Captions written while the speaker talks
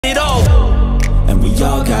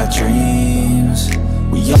all got dreams.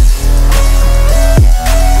 We all...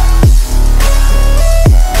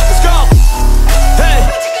 Let's go! Hey!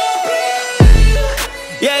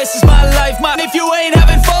 Yeah, this is my life, if you ain't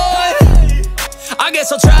having fun, I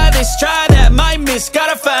guess I'll try this, try that, might miss,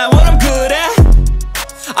 gotta find what I'm good at.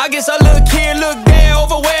 I guess I look here, look there,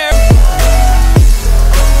 over where.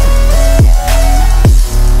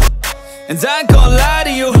 And I ain't gonna lie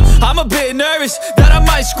to you, I'm a bit nervous that I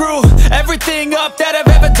might screw everything up that I've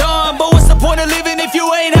ever done. But what's the point of living if you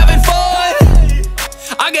ain't having fun?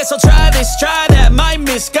 I guess I'll try this, try that, might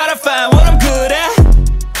miss, gotta find what I'm good at.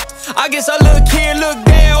 I guess I look here, look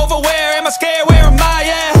there, over where. Am I scared, where am I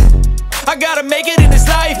at? I gotta make it in this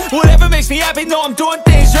life. Whatever makes me happy, know I'm doing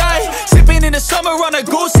things right. Sipping in the summer on a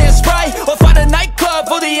goose and Sprite, or find a nightclub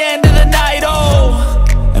for the end of the night, oh.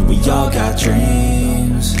 And we all got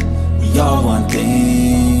dreams, we all want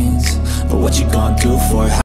things, but what you gonna do for it?